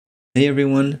Hey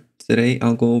everyone, today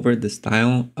I'll go over the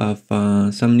style of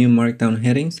some new Markdown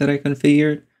headings that I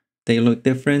configured. They look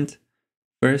different.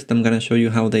 First, I'm going to show you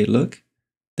how they look.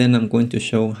 Then I'm going to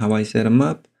show how I set them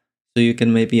up so you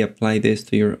can maybe apply this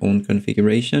to your own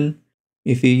configuration.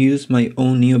 If you use my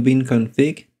own Neovim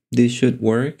config, this should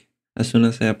work as soon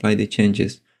as I apply the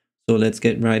changes. So let's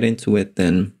get right into it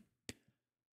then.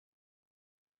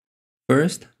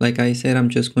 First, like I said, I'm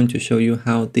just going to show you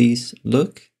how these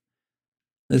look.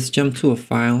 Let's jump to a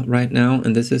file right now,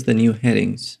 and this is the new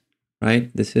headings, right?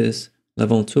 This is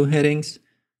level 2 headings.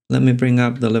 Let me bring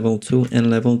up the level 2 and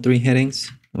level 3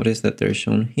 headings. Notice that they're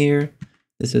shown here.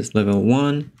 This is level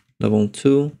 1, level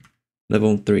 2,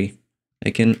 level 3. I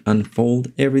can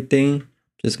unfold everything.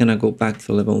 Just gonna go back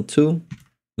to level 2,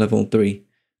 level 3.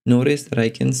 Notice that I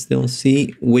can still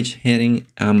see which heading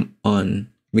I'm on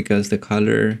because the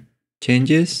color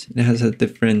changes. It has a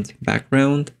different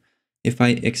background. If I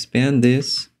expand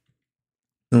this,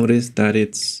 notice that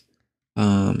its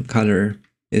color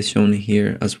is shown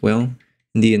here as well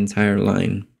in the entire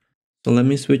line. So let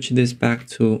me switch this back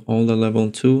to all the level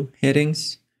 2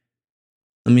 headings.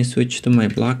 Let me switch to my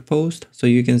blog post so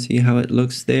you can see how it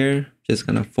looks there. Just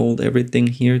gonna fold everything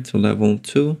here to level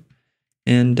 2.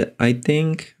 And I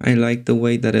think I like the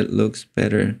way that it looks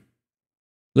better.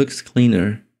 Looks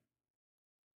cleaner.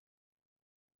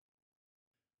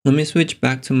 Let me switch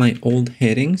back to my old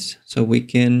headings so we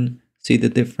can see the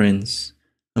difference.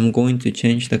 I'm going to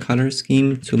change the color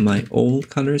scheme to my old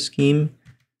color scheme.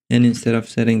 And instead of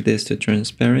setting this to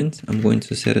transparent, I'm going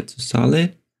to set it to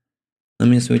solid. Let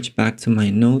me switch back to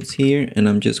my notes here, and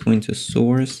I'm just going to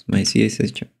source my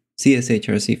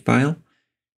CSHRC file.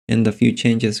 And a few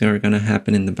changes are going to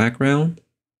happen in the background.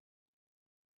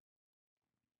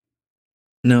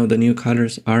 Now the new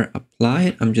colors are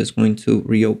applied. I'm just going to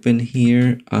reopen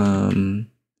here Neovim.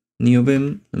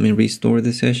 Let me restore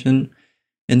the session.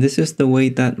 And this is the way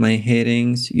that my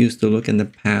headings used to look in the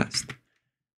past.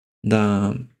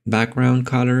 The background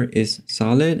color is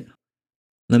solid.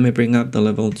 Let me bring up the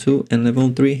level 2 and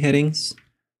level 3 headings.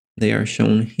 They are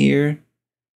shown here.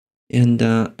 And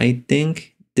I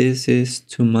think this is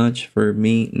too much for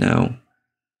me now.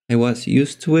 I was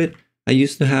used to it. I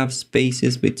used to have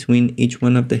spaces between each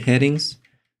one of the headings,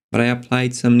 but I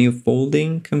applied some new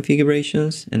folding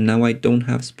configurations and now I don't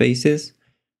have spaces.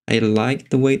 I like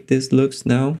the way this looks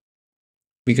now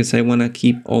because I want to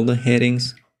keep all the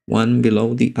headings one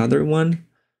below the other one.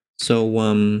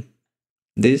 So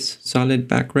this solid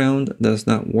background does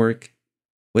not work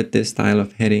with this style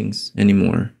of headings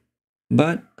anymore.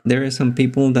 But there are some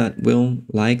people that will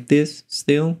like this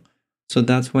still. So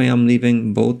that's why I'm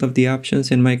leaving both of the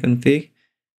options in my config.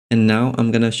 And now I'm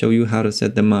going to show you how to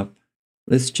set them up.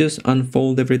 Let's just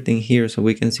unfold everything here so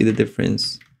we can see the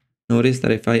difference. Notice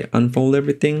that if I unfold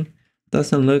everything, it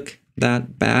doesn't look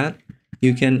that bad.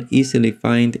 You can easily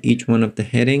find each one of the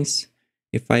headings.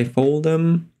 If I fold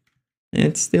them,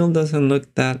 it still doesn't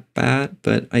look that bad,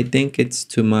 but I think it's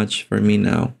too much for me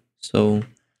now. So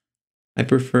I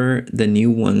prefer the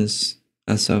new ones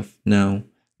as of now.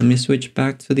 Let me switch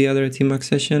back to the other Tmux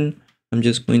session. I'm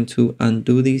just going to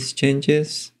undo these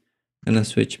changes. I'm going to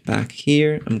switch back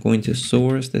here. I'm going to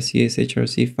source the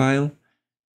CSHRC file.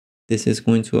 This is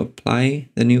going to apply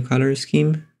the new color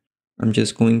scheme. I'm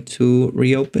just going to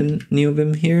reopen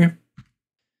Neovim here.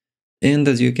 And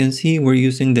as you can see, we're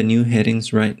using the new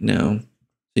headings right now.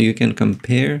 So you can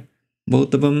compare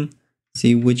both of them,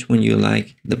 see which one you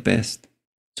like the best.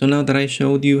 So now that I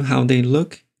showed you how they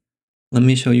look, let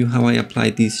me show you how I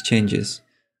applied these changes.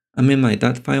 I'm in my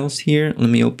dotfiles here. Let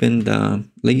me open the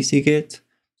lazy git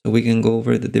so we can go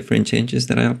over the different changes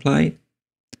that I applied.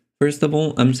 First of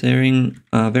all, I'm sharing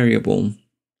a variable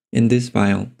in this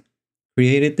file.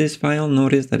 Created this file.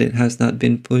 Notice that it has not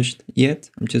been pushed yet.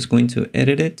 I'm just going to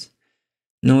edit it.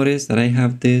 Notice that I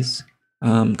have this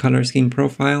color scheme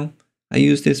profile. I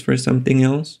use this for something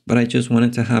else, but I just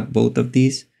wanted to have both of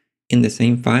these in the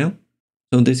same file.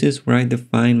 So this is where I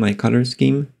define my color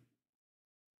scheme.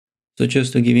 So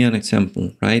just to give you an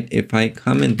example, right? If I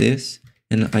comment this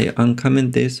and I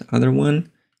uncomment this other one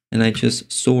and I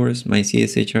just source my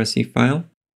CSHRC file,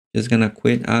 just gonna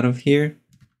quit out of here,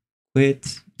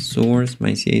 quit, source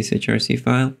my CSHRC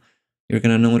file, you're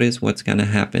gonna notice what's gonna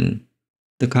happen.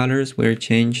 The colors were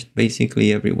changed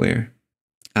basically everywhere.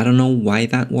 I don't know why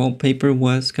that wallpaper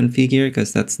was configured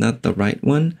because that's not the right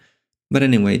one. But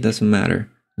anyway, it doesn't matter.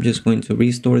 I'm just going to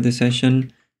restore the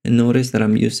session and notice that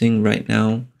I'm using right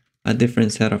now a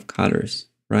different set of colors,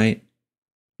 right?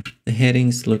 The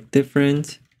headings look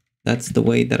different. That's the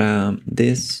way that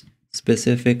this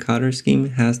specific color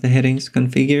scheme has the headings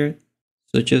configured.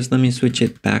 So just let me switch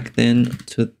it back then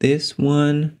to this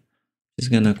one.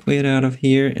 Just gonna quit out of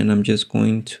here and I'm just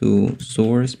going to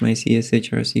source my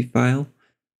CSHRC file.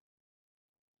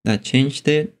 That changed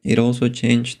it. It also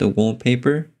changed the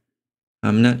wallpaper.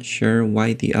 I'm not sure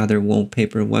why the other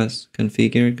wallpaper was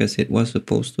configured because it was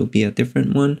supposed to be a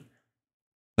different one,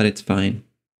 but it's fine.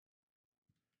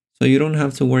 So you don't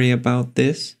have to worry about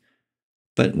this,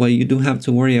 but what you do have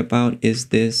to worry about is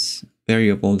this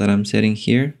variable that I'm setting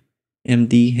here,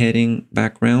 MD heading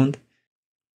background,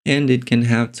 and it can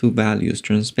have two values,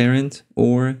 transparent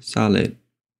or solid.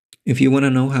 If you want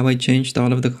to know how I changed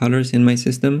all of the colors in my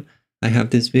system, I have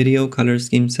this video, color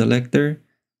scheme selector.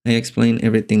 I explain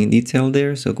everything in detail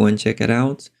there, so go and check it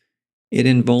out. It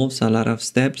involves a lot of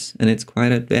steps and it's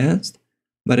quite advanced,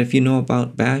 but if you know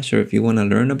about Bash or if you want to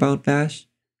learn about Bash,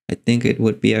 I think it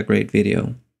would be a great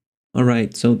video.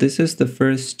 Alright, so this is the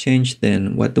first change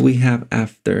then. What do we have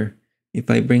after? If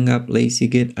I bring up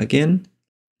LazyGit again,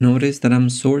 notice that I'm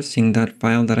sourcing that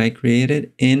file that I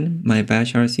created in my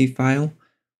bashrc file.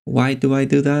 Why do I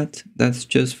do that? That's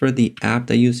just for the app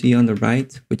that you see on the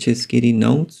right, which is Skitty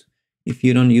Notes. If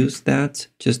you don't use that,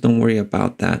 just don't worry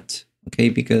about that, okay?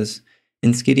 Because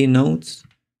in Skitty Notes,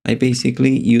 I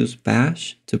basically use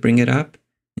Bash to bring it up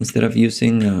instead of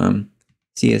using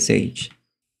CSH.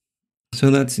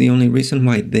 So that's the only reason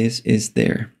why this is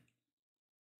there.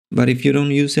 But if you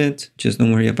don't use it, just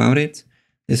don't worry about it.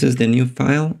 This is the new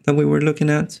file that we were looking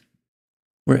at,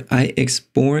 where I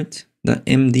export the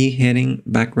MD heading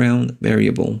background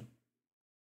variable.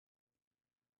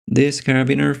 This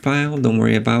carabiner file, don't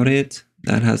worry about it.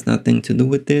 That has nothing to do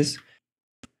with this.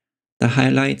 The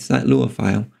highlights.lua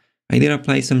file. I did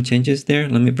apply some changes there.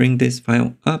 Let me bring this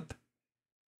file up.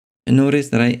 And notice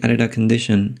that I added a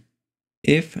condition.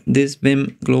 If this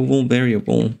Vim global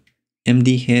variable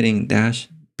MD heading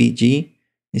 -bg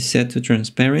is set to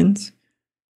transparent,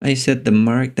 I set the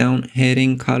markdown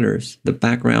heading colors, the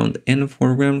background and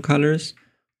foreground colors,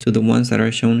 to the ones that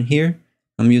are shown here.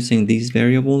 I'm using these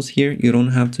variables here. You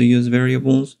don't have to use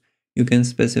variables. You can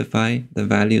specify the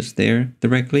values there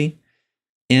directly.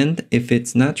 And if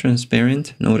it's not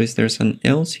transparent, notice there's an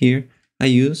else here. I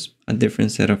use a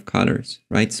different set of colors,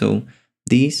 right? So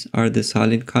these are the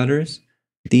solid colors.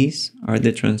 These are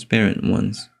the transparent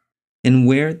ones. And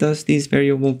where does this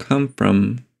variable come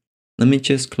from? Let me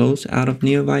just close out of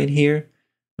Neovim here.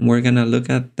 And we're going to look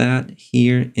at that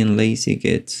here in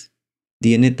LazyGit,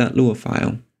 the init.lua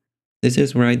file. This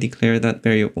is where I declare that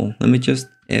variable. Let me just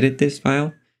edit this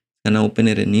file and open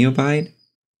it in Neovim.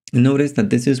 And notice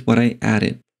that this is what I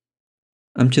added.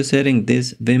 I'm just setting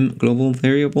this Vim global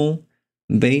variable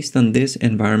based on this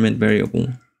environment variable,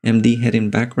 MD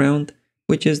heading background,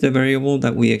 which is the variable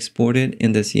that we exported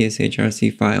in the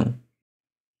CSHRC file.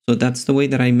 So that's the way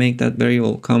that I make that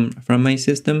variable come from my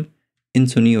system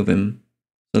into Neovim.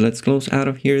 So let's close out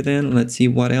of here then. Let's see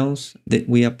what else did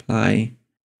we apply.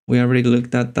 We already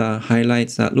looked at the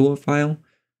highlights.lua file.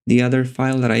 The other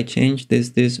file that I changed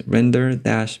is this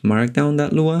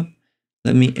render-markdown.lua.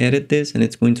 Let me edit this and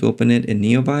it's going to open it in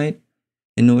Neovim.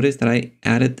 And notice that I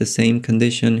added the same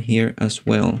condition here as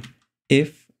well.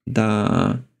 If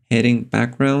the heading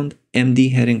background,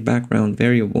 MD heading background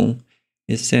variable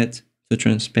is set to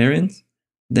transparent,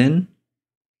 then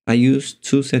I use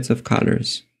two sets of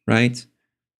colors, right?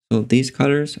 So these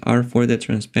colors are for the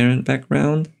transparent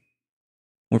background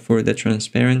or for the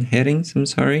transparent headings, I'm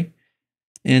sorry.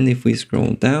 And if we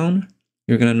scroll down,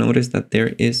 you're going to notice that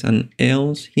there is an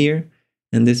else here,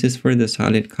 and this is for the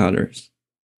solid colors.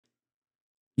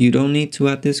 You don't need to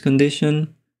add this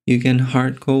condition. You can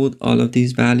hard code all of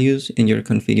these values in your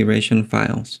configuration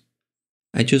files.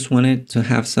 I just wanted to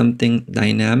have something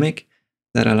dynamic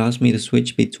that allows me to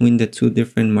switch between the two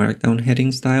different markdown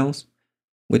heading styles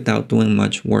without doing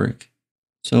much work.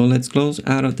 So let's close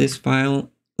out of this file.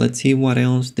 Let's see what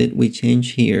else did we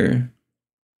change here.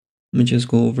 Let me just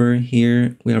go over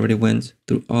here. We already went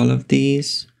through all of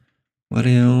these. What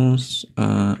else?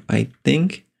 I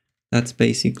think that's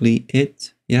basically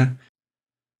it. Yeah.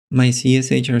 My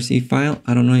CSHRC file,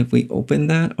 I don't know if we opened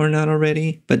that or not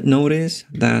already, but notice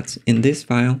that in this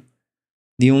file,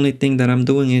 the only thing that I'm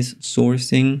doing is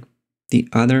sourcing the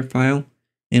other file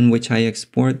in which I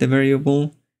export the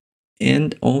variable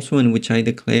and also in which I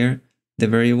declare the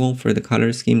variable for the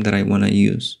color scheme that I want to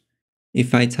use.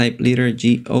 If I type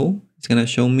linkarzu, it's going to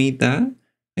show me that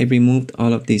I removed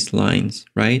all of these lines,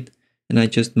 right? And I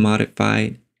just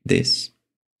modified this.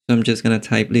 So I'm just going to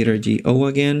type linkarzu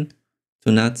again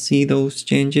to not see those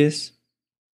changes,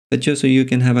 but just so you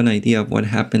can have an idea of what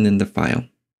happened in the file.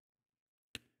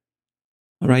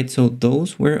 All right, so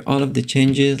those were all of the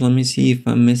changes. Let me see if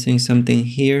I'm missing something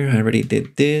here. I already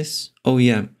did this. Oh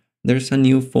yeah, there's a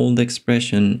new fold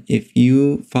expression. If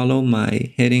you follow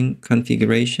my heading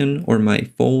configuration or my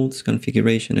folds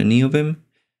configuration in Neovim,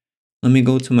 let me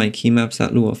go to my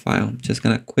keymaps.lua file. I'm just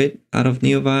gonna quit out of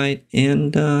Neovite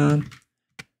and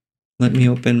let me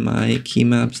open my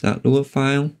keymaps.lua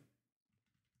file.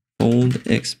 Fold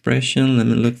expression, let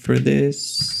me look for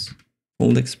this.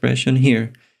 Fold expression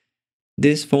here.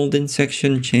 This folding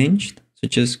section changed, so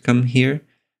just come here,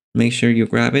 make sure you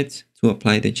grab it to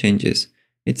apply the changes.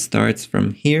 It starts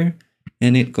from here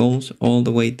and it goes all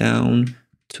the way down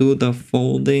to the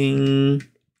folding,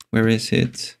 where is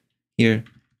it? Here,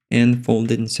 and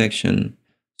folding section.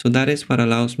 So that is what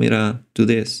allows me to do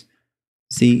this.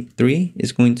 C3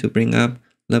 is going to bring up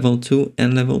level 2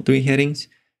 and level 3 headings.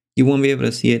 You won't be able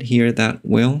to see it here that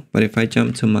well, but if I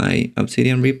jump to my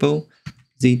Obsidian repo,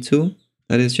 Z2,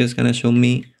 that is just going to show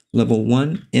me level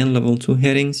 1 and level 2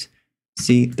 headings.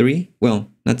 C3, well,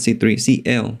 not C3,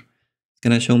 CL. It's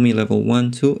going to show me level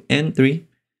 1, 2, and 3.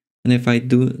 And if I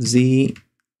do Z,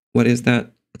 what is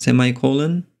that?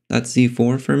 Semicolon, that's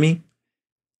Z4 for me.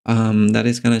 That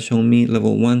is going to show me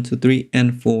level 1, 2, 3,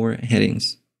 and 4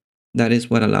 headings. That is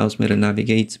what allows me to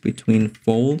navigate between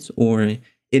folds or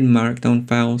in Markdown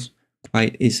files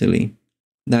quite easily.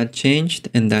 That changed,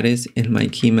 and that is in my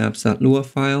keymaps.lua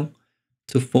file.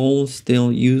 To fold, still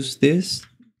use this.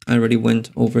 I already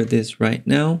went over this right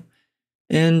now.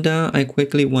 And I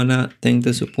quickly want to thank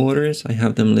the supporters. I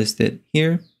have them listed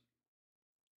here.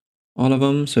 All of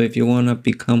them. So if you want to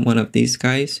become one of these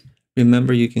guys,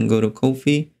 remember you can go to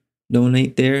Ko-fi,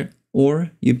 donate there,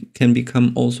 or you can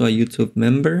become also a YouTube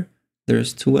member.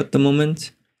 There's 2 at the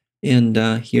moment. And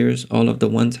here's all of the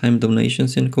one-time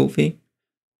donations in Ko-fi.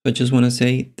 I just want to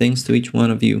say thanks to each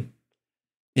one of you.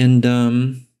 And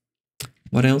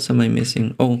what else am I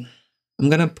missing? Oh, I'm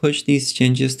going to push these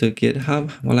changes to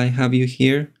GitHub while I have you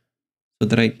here so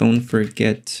that I don't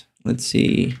forget. Let's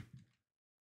see.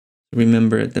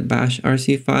 Remember the bash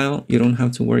RC file. You don't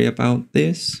have to worry about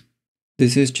this.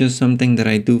 This is just something that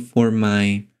I do for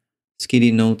my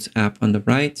Skitty Notes app on the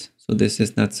right. So this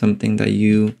is not something that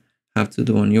you have to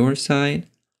do on your side.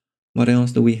 What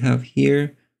else do we have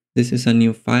here? This is a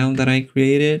new file that I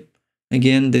created.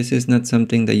 Again, this is not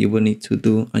something that you will need to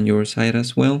do on your side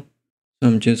as well. So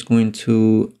I'm just going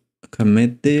to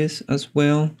commit this as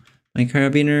well. My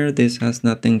carabiner, this has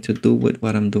nothing to do with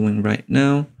what I'm doing right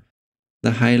now.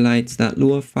 The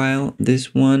highlights.lua file,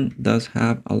 this one does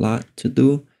have a lot to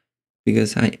do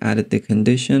because I added the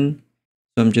condition.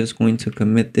 So I'm just going to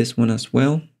commit this one as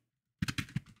well.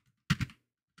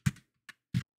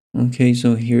 Okay,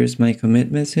 so here's my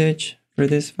commit message for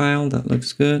this file. That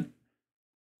looks good.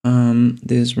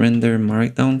 This render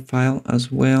markdown file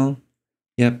as well.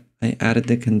 Yep, I added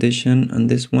the condition on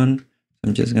this one.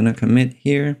 I'm just gonna commit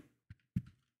here.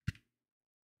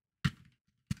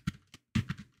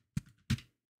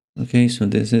 Okay, so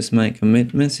this is my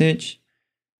commit message.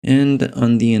 And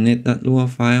on the init.lua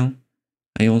file,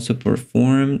 I also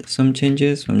performed some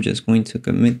changes. So I'm just going to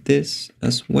commit this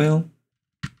as well.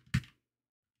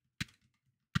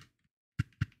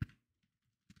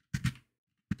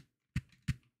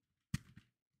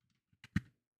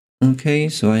 Okay,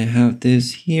 so I have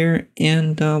this here,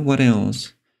 and what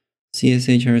else?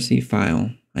 CSHRC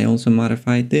file. I also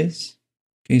modified this.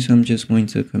 Okay, so I'm just going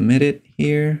to commit it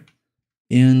here,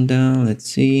 and let's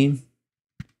see.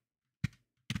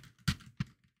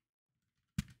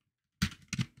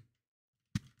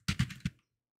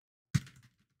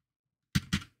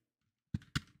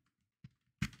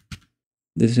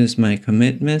 This is my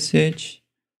commit message,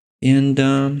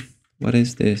 and what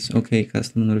is this? Okay,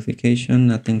 custom notification,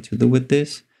 nothing to do with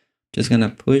this. Just gonna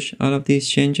push all of these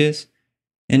changes,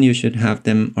 and you should have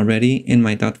them already in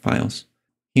my .files.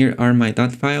 Here are my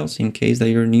 .files in case that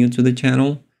you're new to the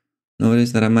channel.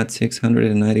 Notice that I'm at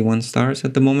 691 stars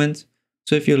at the moment.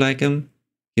 So if you like them,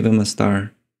 give them a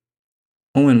star.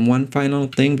 Oh, and one final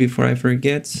thing before I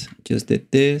forget, just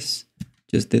did this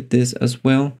as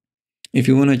well. If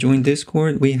you want to join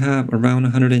Discord, we have around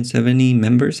 170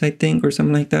 members, I think, or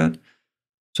something like that.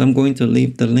 So I'm going to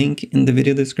leave the link in the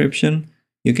video description.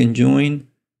 You can join.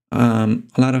 A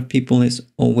lot of people is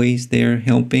always there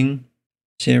helping,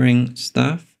 sharing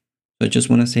stuff. So I just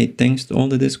want to say thanks to all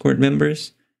the Discord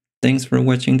members. Thanks for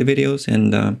watching the videos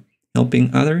and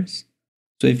helping others.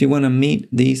 So if you want to meet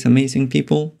these amazing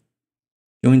people,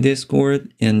 join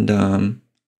Discord, and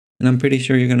I'm pretty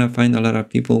sure you're gonna find a lot of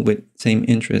people with same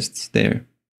interests there.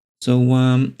 So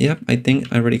yeah, I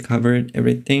think I already covered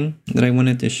everything that I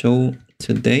wanted to show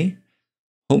today.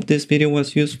 Hope this video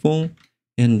was useful,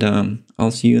 and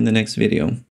I'll see you in the next video.